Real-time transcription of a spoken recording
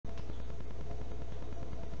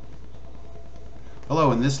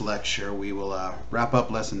Hello, in this lecture we will wrap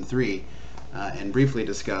up Lesson 3 and briefly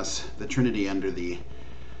discuss the Trinity under the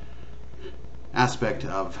aspect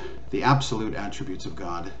of the absolute attributes of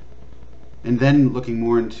God, and then looking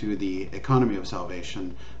more into the economy of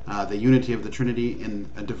salvation, the unity of the Trinity in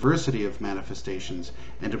a diversity of manifestations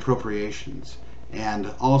and appropriations, and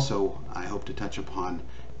also I hope to touch upon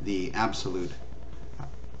the absolute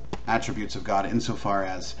attributes of God insofar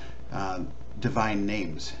as divine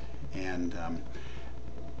names. And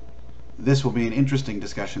this will be an interesting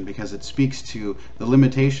discussion because it speaks to the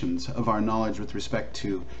limitations of our knowledge with respect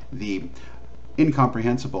to the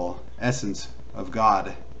incomprehensible essence of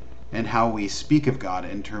God and how we speak of God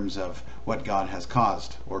in terms of what God has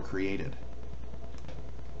caused or created.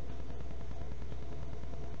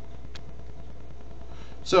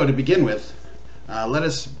 So to begin with, let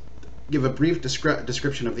us give a brief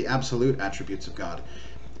description of the absolute attributes of God.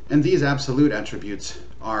 And these absolute attributes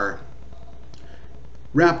are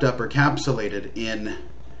wrapped up or capsulated in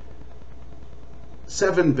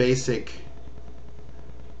 7 basic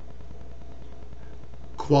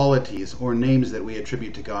qualities or names that we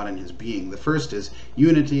attribute to God and his being. The first is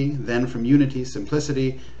unity, then from unity,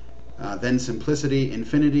 simplicity, then simplicity,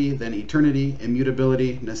 infinity, then eternity,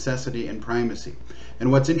 immutability, necessity, and primacy.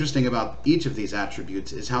 And what's interesting about each of these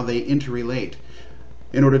attributes is how they interrelate.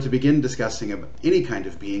 In order to begin discussing any kind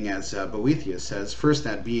of being, as Boethius says, first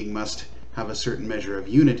that being must have a certain measure of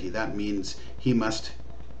unity. That means he must,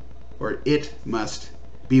 or it must,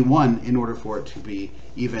 be one in order for it to be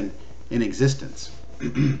even in existence.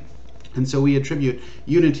 And so we attribute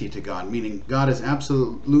unity to God, meaning God is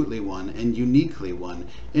absolutely one and uniquely one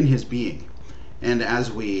in his being. And as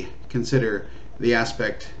we consider the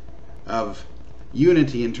aspect of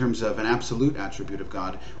unity in terms of an absolute attribute of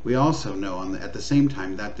God, we also know at the same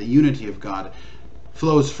time that the unity of God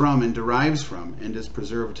flows from and derives from and is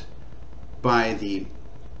preserved by the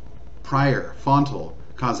prior fontal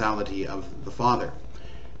causality of the Father.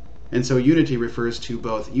 And so unity refers to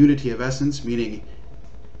both unity of essence, meaning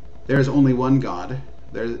there is only one God,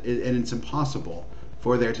 and it's impossible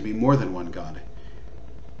for there to be more than one God.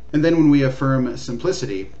 And then when we affirm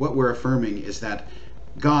simplicity, what we're affirming is that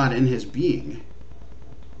God in his being,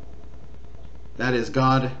 that is,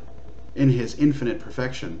 God in his infinite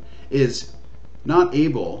perfection, is not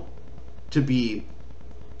able to be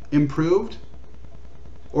improved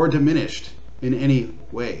or diminished in any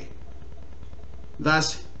way.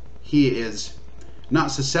 Thus, he is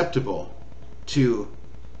not susceptible to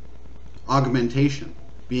augmentation,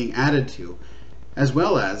 being added to, as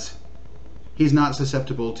well as he's not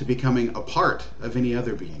susceptible to becoming a part of any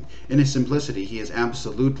other being. In his simplicity, he is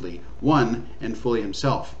absolutely one and fully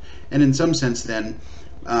himself. And in some sense, then,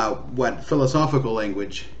 what philosophical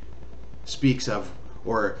language speaks of,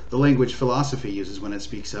 or the language philosophy uses when it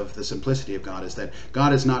speaks of the simplicity of God, is that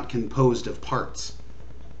God is not composed of parts.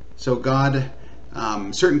 So God,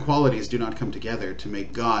 certain qualities do not come together to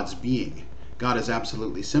make God's being. God is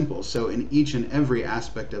absolutely simple. So in each and every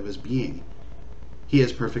aspect of his being, he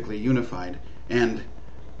is perfectly unified, and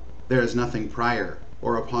there is nothing prior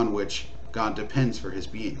or upon which God depends for his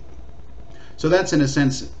being. So that's, in a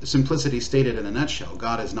sense, simplicity stated in a nutshell.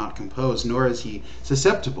 God is not composed, nor is he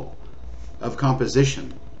susceptible of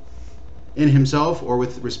composition in himself or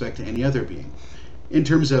with respect to any other being. In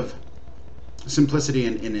terms of simplicity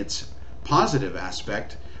in its positive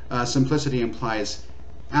aspect, simplicity implies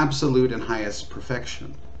absolute and highest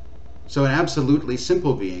perfection. So an absolutely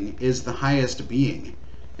simple being is the highest being,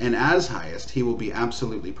 and as highest, he will be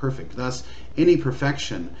absolutely perfect. Thus, any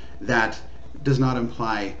perfection that does not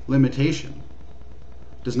imply limitation,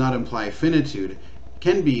 does not imply finitude,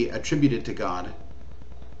 can be attributed to God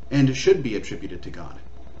and should be attributed to God.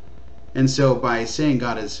 And so by saying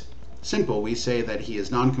God is simple, we say that he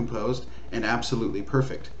is non-composed and absolutely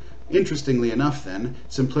perfect. Interestingly enough, then,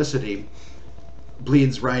 simplicity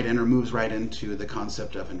bleeds right in or moves right into the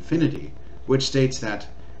concept of infinity, which states that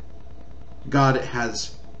God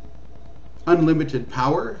has unlimited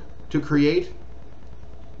power to create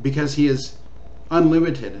because he is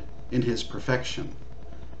unlimited in his perfection.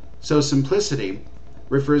 So simplicity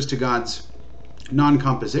refers to God's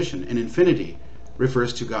non-composition, and infinity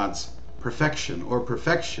refers to God's perfection or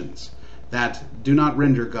perfections that do not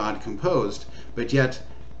render God composed, but yet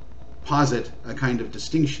posit a kind of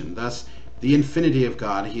distinction. Thus, the infinity of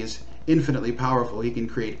God, he is infinitely powerful, he can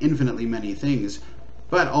create infinitely many things,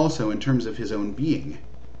 but also in terms of his own being,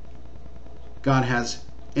 God has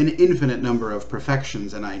an infinite number of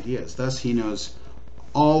perfections and ideas. Thus, he knows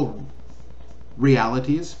all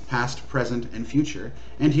realities, past, present, and future,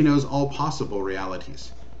 and he knows all possible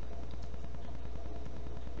realities.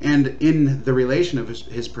 And in the relation of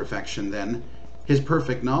his perfection, then, his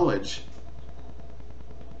perfect knowledge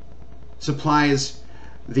supplies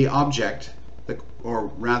the object, or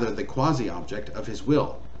rather the quasi-object of his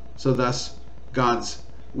will. So thus, God's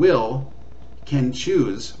will can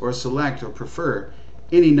choose or select or prefer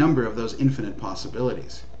any number of those infinite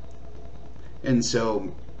possibilities. And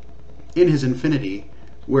so, in his infinity,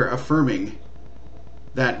 we're affirming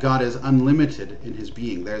that God is unlimited in his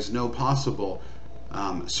being. There's no possible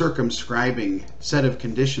circumscribing set of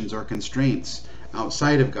conditions or constraints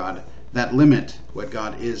outside of God that limit what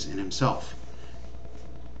God is in himself.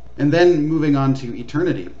 And then moving on to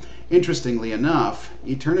eternity. Interestingly enough,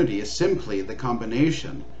 eternity is simply the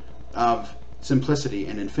combination of simplicity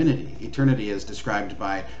and infinity. Eternity is described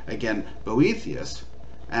by, again, Boethius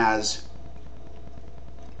as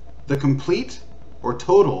the complete or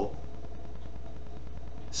total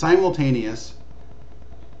simultaneous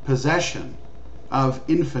possession of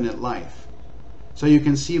infinite life. So you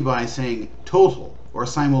can see by saying total or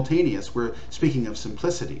simultaneous, we're speaking of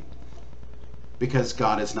simplicity, because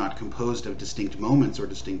God is not composed of distinct moments or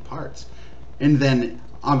distinct parts. And then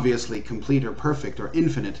obviously complete or perfect or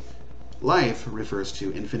infinite life refers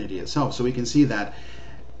to infinity itself. So we can see that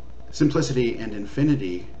simplicity and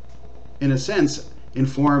infinity, in a sense,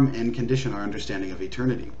 inform and condition our understanding of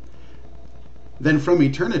eternity. Then from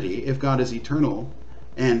eternity, if God is eternal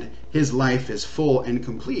and his life is full and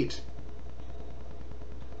complete,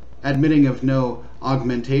 admitting of no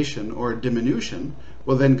augmentation or diminution,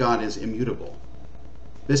 well, then God is immutable.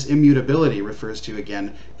 This immutability refers to,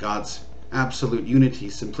 again, God's absolute unity,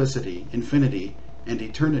 simplicity, infinity, and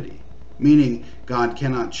eternity, meaning God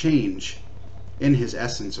cannot change in his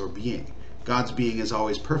essence or being. God's being is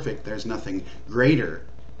always perfect. There's nothing greater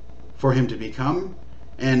for him to become,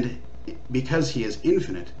 and because he is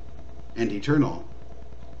infinite and eternal,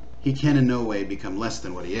 he can in no way become less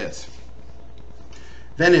than what he is.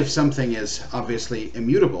 Then if something is obviously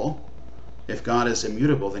immutable, if God is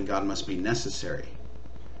immutable, then God must be necessary.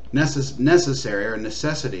 Necessary or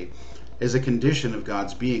necessity is a condition of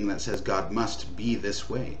God's being that says God must be this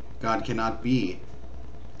way. God cannot be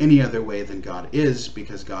any other way than God is,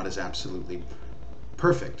 because God is absolutely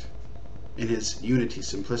perfect in his unity,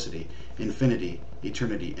 simplicity, infinity,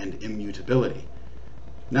 eternity, and immutability.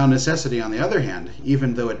 Now necessity, on the other hand,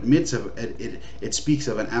 even though it speaks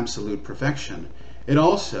of an absolute perfection, it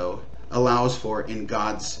also allows for, in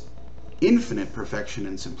God's infinite perfection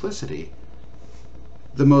and simplicity,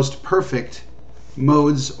 the most perfect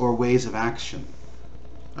modes or ways of action.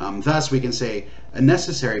 Thus we can say a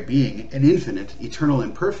necessary being, an infinite, eternal,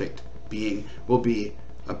 and perfect being, will be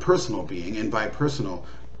a personal being, and by personal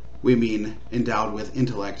we mean endowed with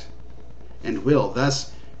intellect and will.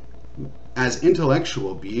 Thus, as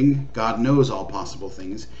intellectual being, God knows all possible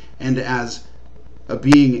things, and as a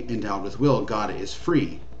being endowed with will, God is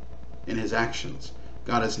free in his actions.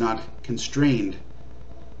 God is not constrained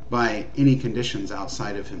by any conditions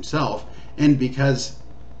outside of himself, and because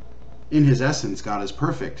in his essence God is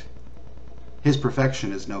perfect, his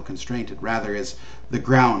perfection is no constraint. It rather is the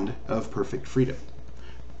ground of perfect freedom.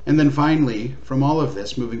 And then finally, from all of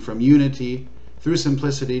this, moving from unity through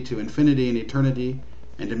simplicity to infinity and eternity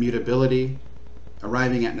and immutability,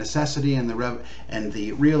 arriving at necessity and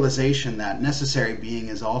the realization that necessary being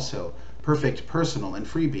is also perfect, personal, and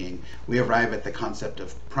free being, we arrive at the concept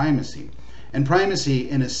of primacy. And primacy,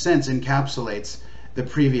 in a sense, encapsulates the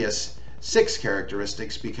previous 6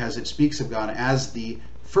 characteristics, because it speaks of God as the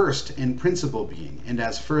first and principal being. And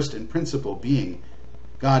as first and principal being,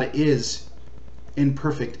 God is in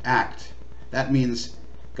perfect act. That means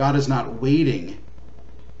God is not waiting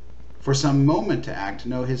for some moment to act.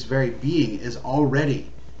 No, his very being is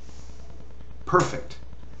already perfect.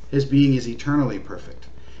 His being is eternally perfect.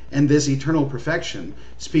 And this eternal perfection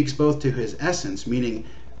speaks both to his essence, meaning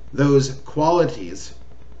those qualities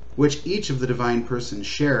which each of the divine persons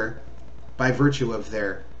share by virtue of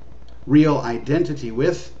their real identity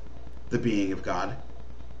with the being of God,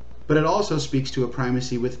 but it also speaks to a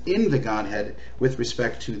primacy within the Godhead with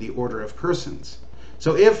respect to the order of persons.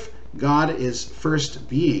 So if God is first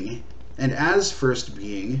being, and as first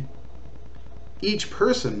being, each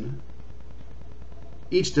person,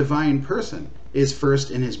 each divine person is first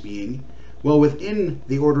in his being, well, within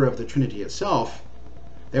the order of the Trinity itself,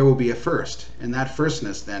 there will be a first, and that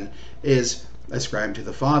firstness then is ascribed to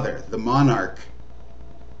the Father, the monarch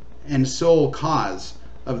and sole cause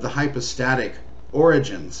of the hypostatic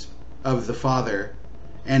origins of the Father,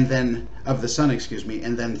 and then of the Son,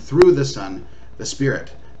 and then through the Son, the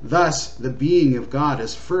Spirit. Thus, the being of God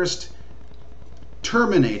is first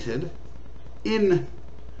terminated in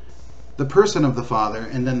the person of the Father,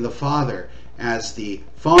 and then the Father as the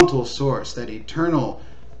fontal source, that eternal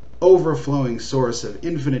overflowing source of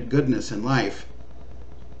infinite goodness in life,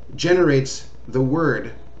 generates the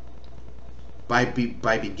Word by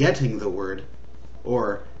begetting the Word,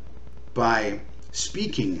 or by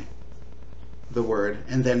speaking the Word,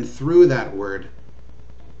 and then through that Word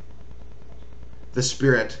the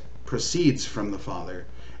Spirit proceeds from the Father,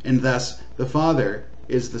 and thus the Father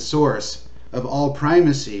is the source of all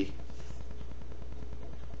primacy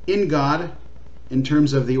in God in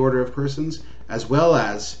terms of the order of persons, as well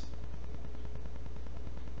as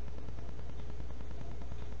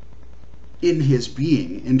in his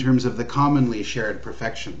being in terms of the commonly shared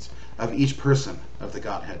perfections of each person of the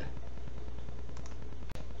Godhead.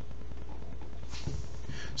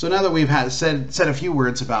 So now that we've said a few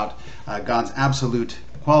words about God's absolute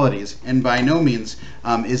qualities, and by no means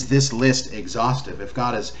is this list exhaustive. If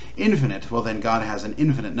God is infinite, well then God has an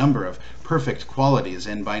infinite number of perfect qualities,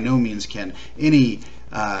 and by no means can any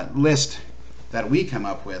list that we come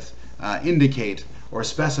up with indicate or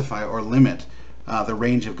specify or limit the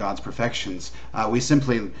range of God's perfections. We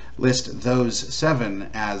simply list those 7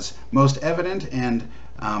 as most evident and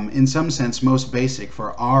in some sense most basic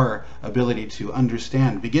for our ability to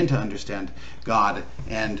begin to understand God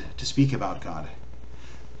and to speak about God.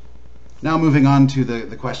 Now moving on to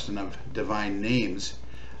the question of divine names,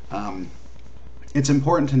 it's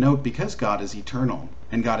important to note, because God is eternal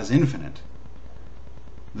and God is infinite,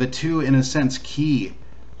 the two, in a sense, key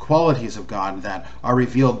qualities of God that are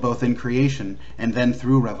revealed both in creation and then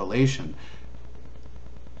through revelation.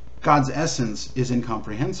 God's essence is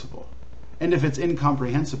incomprehensible. And if it's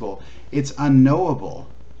incomprehensible, it's unknowable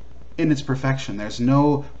in its perfection. There's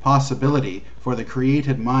no possibility for the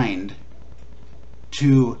created mind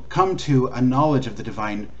to come to a knowledge of the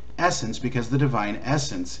divine essence, because the divine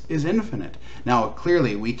essence is infinite. Now,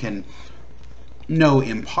 clearly, we can know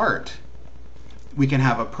in part. We can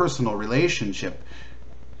have a personal relationship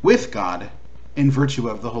with God in virtue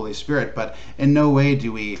of the Holy Spirit, but in no way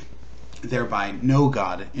do we thereby know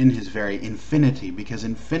God in his very infinity, because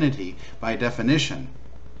infinity by definition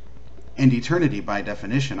and eternity by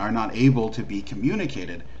definition are not able to be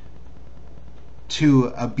communicated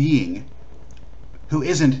to a being who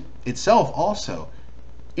isn't itself also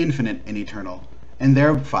infinite and eternal, and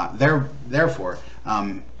therefore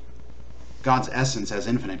God's essence as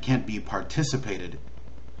infinite can't be participated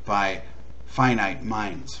by finite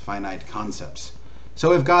minds, finite concepts.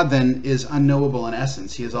 So if God then is unknowable in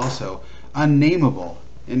essence, he is also unnameable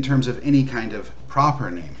in terms of any kind of proper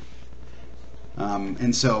name.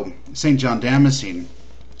 And so St. John Damascene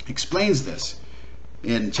explains this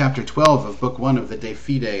in chapter 12 of book 1 of the De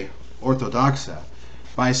Fide Orthodoxa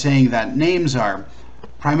by saying that names are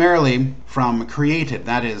primarily from created,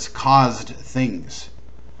 that is, caused things.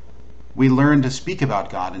 We learn to speak about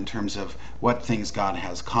God in terms of what things God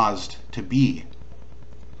has caused to be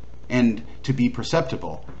and to be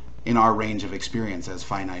perceptible in our range of experience as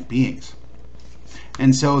finite beings.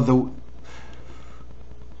 And so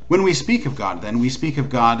when we speak of God, then we speak of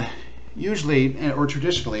God usually or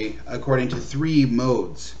traditionally according to 3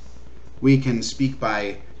 modes. We can speak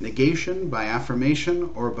by negation, by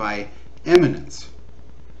affirmation, or by eminence.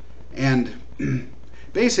 And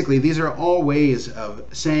basically, these are all ways of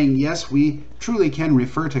saying, yes, we truly can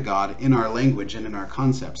refer to God in our language and in our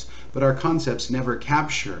concepts, but our concepts never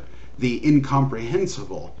capture the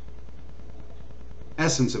incomprehensible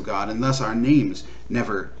essence of God, and thus our names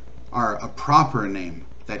never are a proper name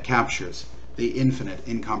that captures the infinite,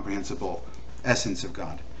 incomprehensible essence of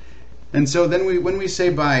God. And so then when we say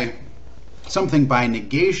by something by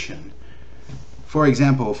negation, for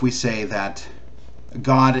example, if we say that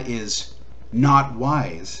God is not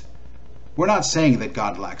wise, we're not saying that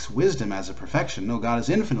God lacks wisdom as a perfection. No, God is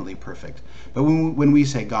infinitely perfect. But when we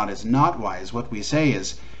say God is not wise, what we say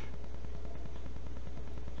is,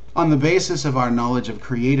 on the basis of our knowledge of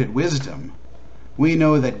created wisdom, we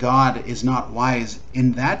know that God is not wise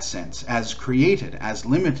in that sense, as created, as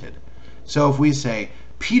limited. So if we say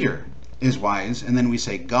Peter is wise, and then we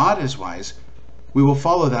say God is wise, we will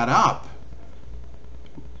follow that up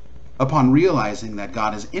upon realizing that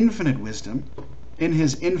God is infinite wisdom in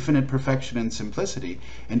his infinite perfection and simplicity,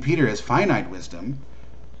 and Peter is finite wisdom.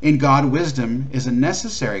 In God, wisdom is a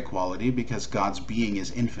necessary quality because God's being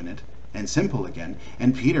is infinite and simple again,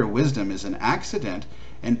 and Peter, wisdom is an accident,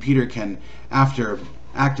 and Peter can, after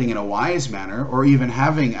acting in a wise manner or even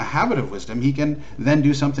having a habit of wisdom, he can then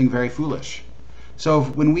do something very foolish. So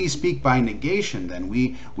when we speak by negation, then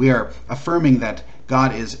we are affirming that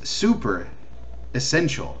God is super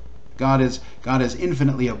essential. God is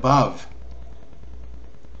infinitely above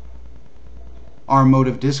our mode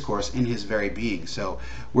of discourse in his very being. So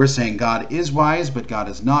we're saying God is wise, but God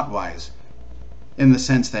is not wise in the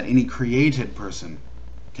sense that any created person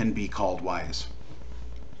can be called wise.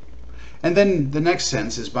 And then the next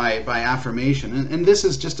sense is by affirmation. And this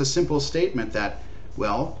is just a simple statement that,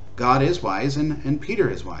 well, God is wise and Peter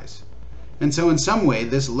is wise. And so in some way,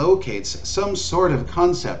 this locates some sort of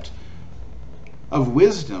concept of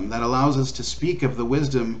wisdom that allows us to speak of the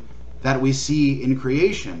wisdom that we see in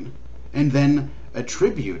creation and then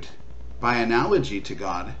attribute by analogy to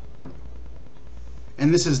God.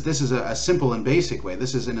 And this is a simple and basic way.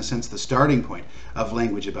 This is, in a sense, the starting point of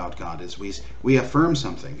language about God, is we affirm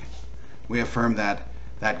something. We affirm that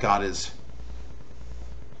God is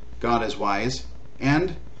wise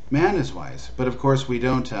and man is wise. But of course we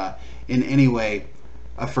don't in any way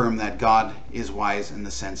affirm that God is wise in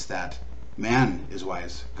the sense that man is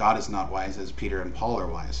wise. God is not wise as Peter and Paul are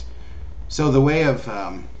wise. So the way of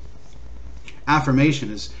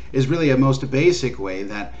affirmation is really a most basic way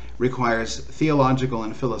that requires theological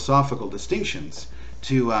and philosophical distinctions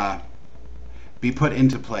to be put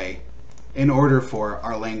into play in order for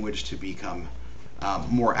our language to become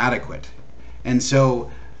more adequate. And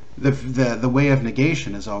so the way of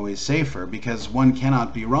negation is always safer, because one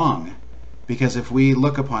cannot be wrong. Because if we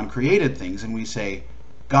look upon created things and we say,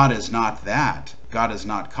 God is not that, God is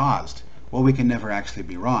not caused, well, we can never actually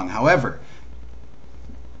be wrong. However,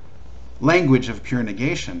 language of pure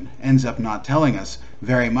negation ends up not telling us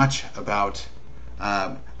very much about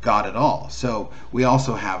God at all. So we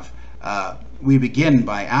also have we begin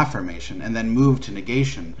by affirmation and then move to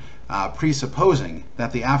negation, presupposing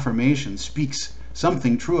that the affirmation speaks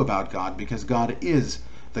something true about God, because God is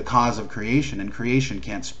the cause of creation, and creation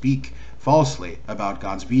can't speak falsely about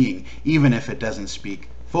God's being, even if it doesn't speak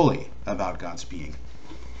fully about God's being.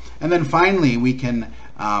 And then finally, we can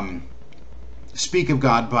speak of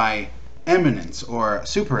God by eminence or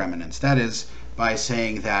supereminence. That is, by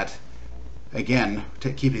saying that, again,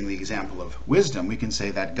 keeping the example of wisdom, we can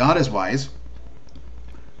say that God is wise.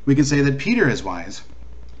 We can say that Peter is wise.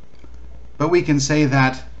 But we can say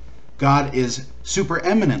that God is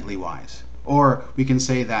supereminently wise. Or we can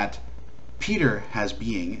say that Peter has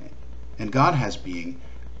being and God has being,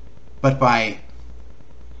 but by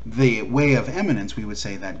the way of eminence, we would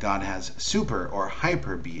say that God has super or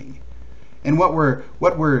hyper being. And what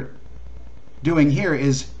we're doing here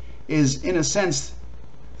is in a sense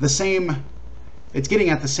the same. It's getting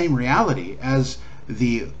at the same reality as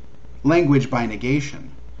the language by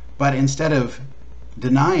negation, but instead of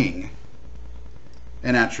denying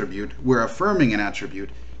an attribute, we're affirming an attribute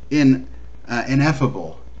in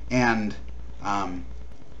ineffable and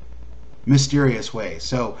mysterious way.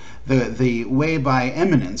 So the way by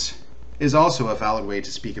eminence is also a valid way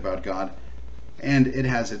to speak about God, and it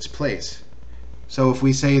has its place. So if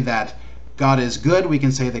we say that God is good, we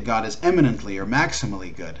can say that God is eminently or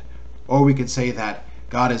maximally good. Or we could say that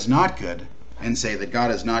God is not good and say that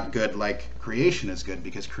God is not good like creation is good,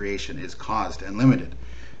 because creation is caused and limited.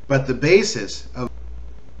 But the basis of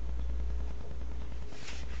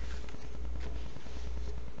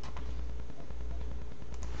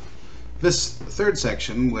this third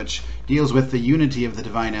section, which deals with the unity of the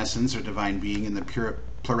divine essence or divine being and the pure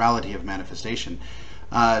plurality of manifestation,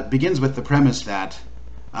 begins with the premise that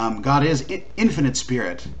God is infinite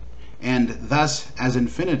spirit, and thus, as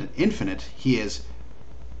infinite, he is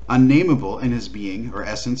unnameable in his being or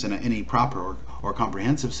essence in any proper or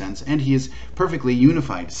comprehensive sense, and he is perfectly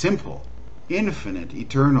unified, simple, infinite,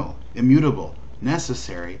 eternal, immutable,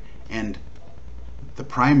 necessary, and the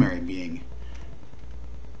primary being.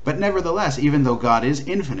 But nevertheless, even though God is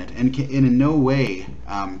infinite and in no way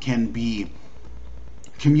can be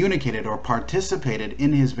communicated or participated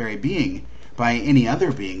in his very being by any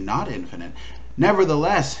other being not infinite,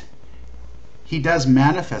 nevertheless, he does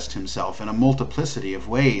manifest himself in a multiplicity of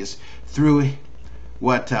ways through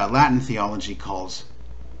what Latin theology calls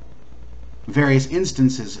various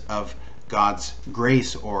instances of God's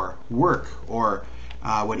grace or work, or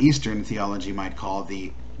what Eastern theology might call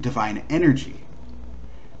the divine energy.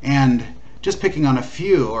 And just picking out a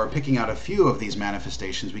few of these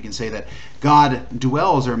manifestations, we can say that God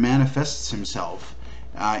dwells or manifests himself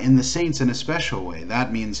in the saints in a special way.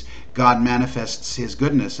 That means God manifests his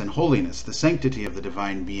goodness and holiness, the sanctity of the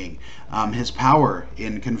divine being, his power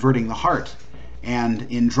in converting the heart,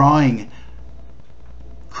 and in drawing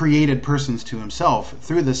created persons to himself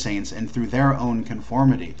through the saints and through their own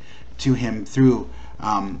conformity to him through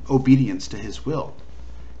obedience to his will.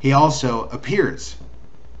 He also appears.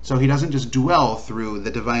 So he doesn't just dwell through the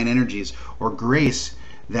divine energies or grace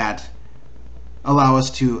that allow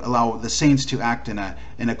the saints to act in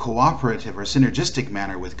a cooperative or synergistic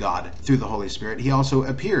manner with God through the Holy Spirit. He also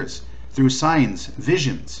appears through signs,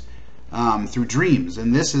 visions, through dreams.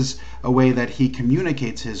 And this is a way that he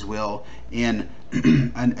communicates his will in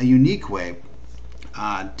a unique way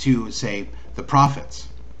to, say, the prophets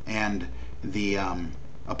and the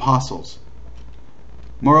apostles.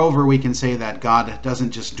 Moreover, we can say that God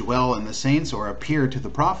doesn't just dwell in the saints or appear to the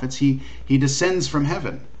prophets. He descends from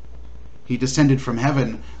heaven. He descended from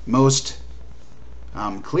heaven most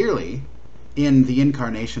clearly in the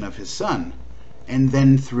incarnation of his Son, and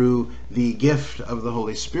then through the gift of the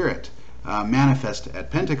Holy Spirit manifest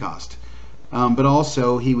at Pentecost. But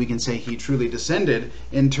also, we can say he truly descended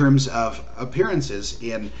in terms of appearances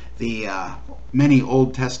in the many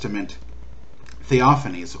Old Testament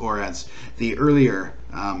theophanies, or as the earlier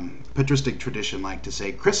patristic tradition liked to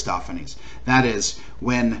say, Christophanies. That is,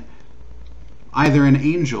 when either an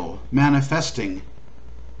angel manifesting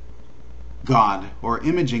God or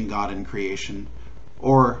imaging God in creation,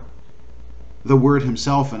 or the Word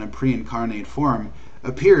himself in a pre-incarnate form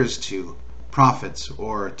appears to prophets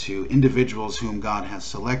or to individuals whom God has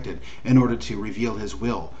selected in order to reveal his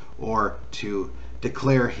will or to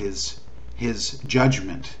declare his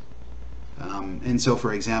judgment. And so,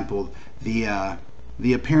 for example,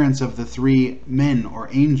 the appearance of the three men or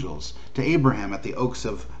angels to Abraham at the oaks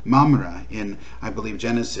of Mamre in, I believe,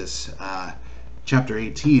 Genesis chapter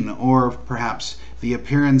 18, or perhaps the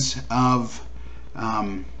appearance of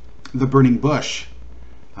the burning bush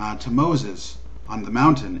to Moses on the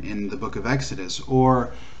mountain in the book of Exodus,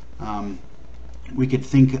 or we could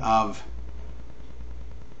think of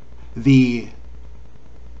the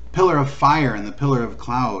pillar of fire and the pillar of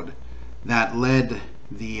cloud that led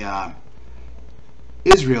the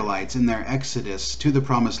Israelites in their exodus to the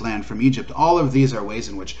promised land from Egypt. All of these are ways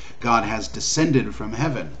in which God has descended from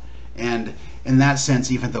heaven. And in that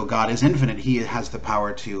sense, even though God is infinite, he has the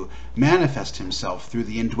power to manifest himself through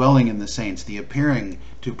the indwelling in the saints, the appearing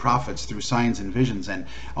to prophets through signs and visions, and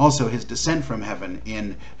also his descent from heaven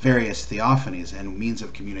in various theophanies and means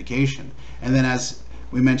of communication. And then, as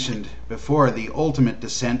we mentioned before, the ultimate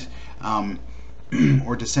descent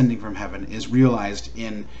or descending from heaven is realized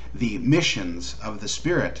in the missions of the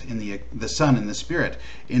Spirit, in the Son and the Spirit,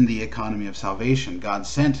 in the economy of salvation. God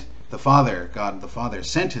the Father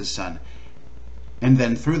sent his Son, and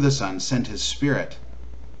then through the Son sent his Spirit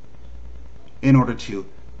in order to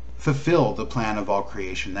fulfill the plan of all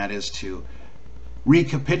creation, that is, to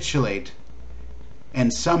recapitulate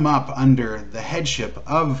and sum up under the headship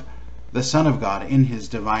of the Son of God in his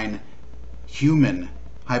divine human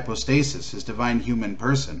hypostasis, his divine human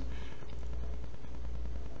person,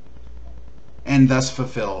 and thus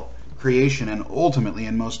fulfill creation and ultimately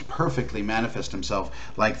and most perfectly manifest himself,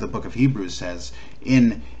 like the book of Hebrews says.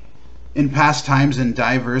 In past times, in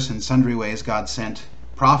diverse and sundry ways, God sent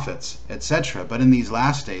prophets, etc. But in these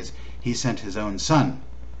last days, he sent his own Son.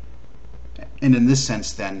 And in this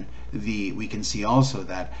sense, then, we can see also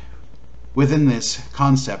that within this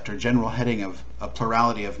concept or general heading of a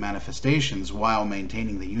plurality of manifestations, while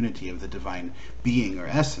maintaining the unity of the divine being or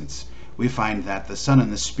essence, we find that the Son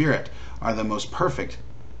and the Spirit are the most perfect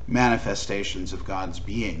manifestations of God's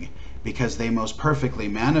being, because they most perfectly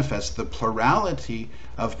manifest the plurality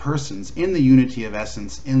of persons in the unity of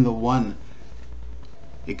essence in the one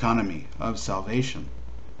economy of salvation.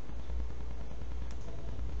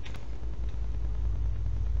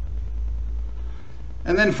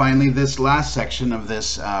 And then finally, this last section of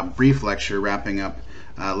this brief lecture, wrapping up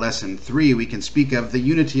lesson 3, we can speak of the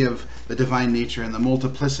unity of the divine nature and the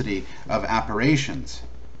multiplicity of apparitions.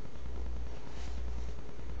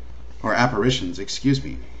 Or apparitions, excuse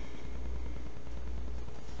me.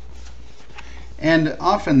 And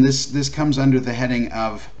often this comes under the heading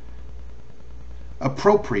of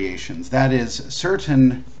appropriations. That is,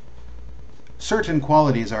 certain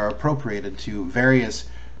qualities are appropriated to various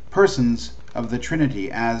persons of the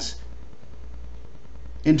Trinity, as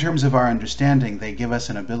in terms of our understanding, they give us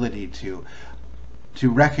an ability to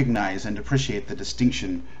recognize and appreciate the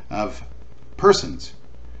distinction of persons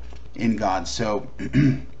in God. So,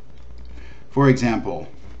 for example,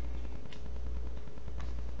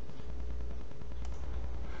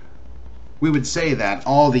 we would say that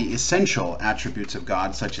all the essential attributes of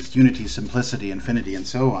God, such as unity, simplicity, infinity, and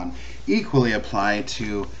so on, equally apply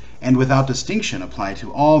to, and without distinction apply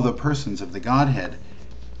to, all the persons of the Godhead.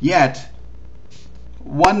 Yet,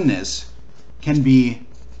 oneness can be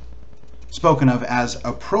spoken of as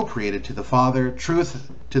appropriated to the Father,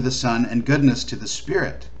 truth to the Son, and goodness to the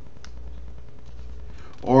Spirit.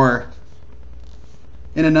 Or,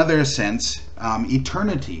 in another sense,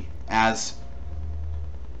 eternity as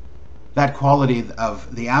that quality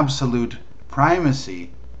of the absolute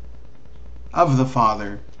primacy of the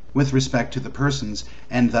Father with respect to the persons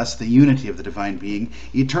and thus the unity of the divine being,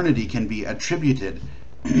 eternity can be attributed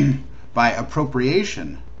by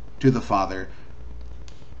appropriation to the Father,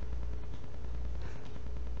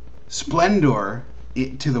 splendor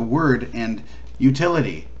to the Word, and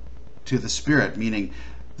utility to the Spirit, meaning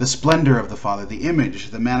the splendor of the Father, the image,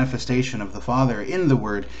 the manifestation of the Father in the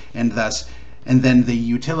Word, and then the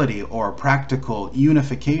utility or practical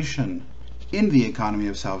unification in the economy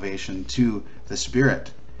of salvation to the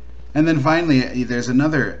Spirit. And then finally, there's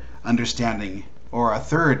another understanding, or a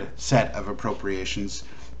third set of appropriations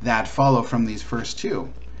that follow from these first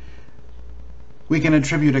two. We can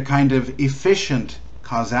attribute a kind of efficient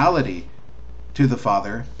causality to the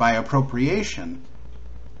Father by appropriation.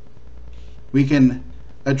 We can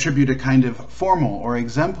attribute a kind of formal or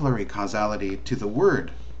exemplary causality to the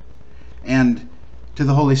Word. And to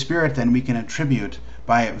the Holy Spirit, then, we can attribute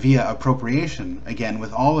via appropriation, again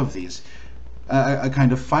with all of these, a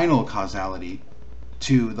kind of final causality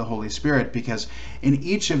to the Holy Spirit, because in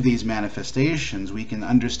each of these manifestations we can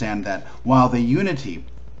understand that while the unity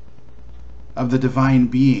of the divine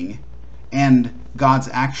being and God's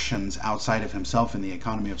actions outside of himself in the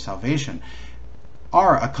economy of salvation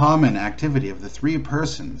are a common activity of the three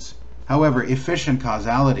persons, however, efficient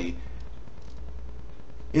causality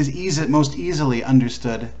is most easily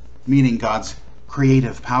understood, meaning God's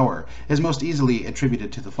creative power, is most easily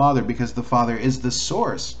attributed to the Father, because the Father is the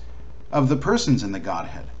source of the persons in the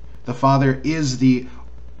Godhead. The Father is the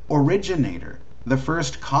originator, the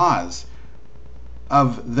first cause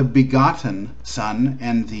of the begotten Son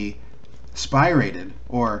and the spirated,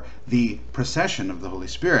 or the procession of the Holy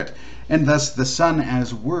Spirit, and thus the Son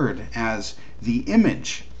as Word, as the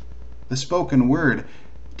image, the spoken word,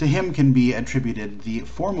 to him can be attributed the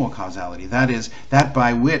formal causality, that is, that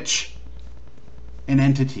by which an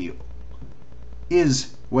entity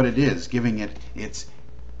is what it is, giving it its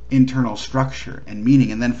internal structure and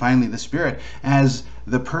meaning. And then finally the Spirit as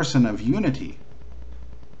the person of unity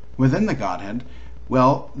within the Godhead.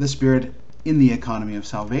 Well, the Spirit in the economy of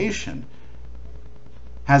salvation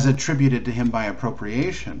has attributed to him by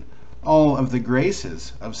appropriation all of the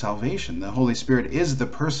graces of salvation. The Holy Spirit is the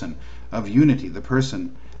person of unity, the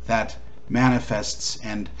person that manifests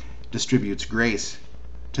and distributes grace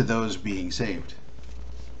to those being saved.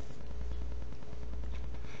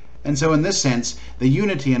 And so in this sense, the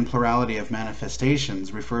unity and plurality of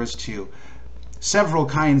manifestations refers to several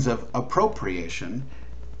kinds of appropriation.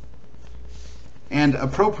 And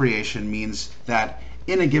appropriation means that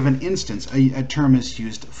in a given instance, a term is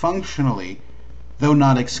used functionally, though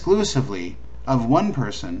not exclusively, of one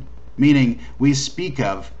person, meaning we speak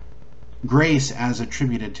of grace as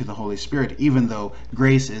attributed to the Holy Spirit, even though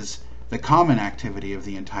grace is the common activity of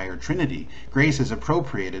the entire Trinity. Grace is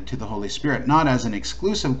appropriated to the Holy Spirit, not as an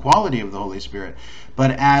exclusive quality of the Holy Spirit,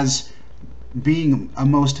 but as being a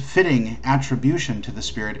most fitting attribution to the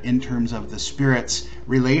Spirit in terms of the Spirit's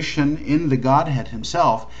relation in the Godhead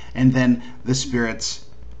himself, and then the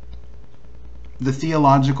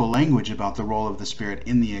theological language about the role of the Spirit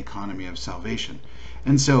in the economy of salvation.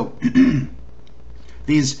 And so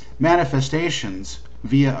these manifestations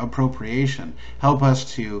via appropriation help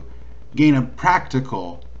us to gain a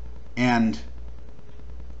practical and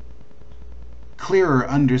clearer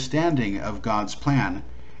understanding of God's plan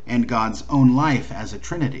and God's own life as a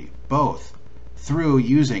Trinity, both through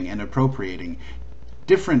using and appropriating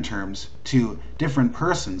different terms to different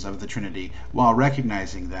persons of the Trinity, while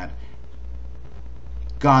recognizing that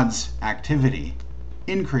God's activity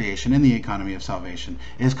in creation, in the economy of salvation,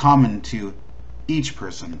 is common to each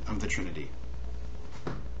person of the Trinity.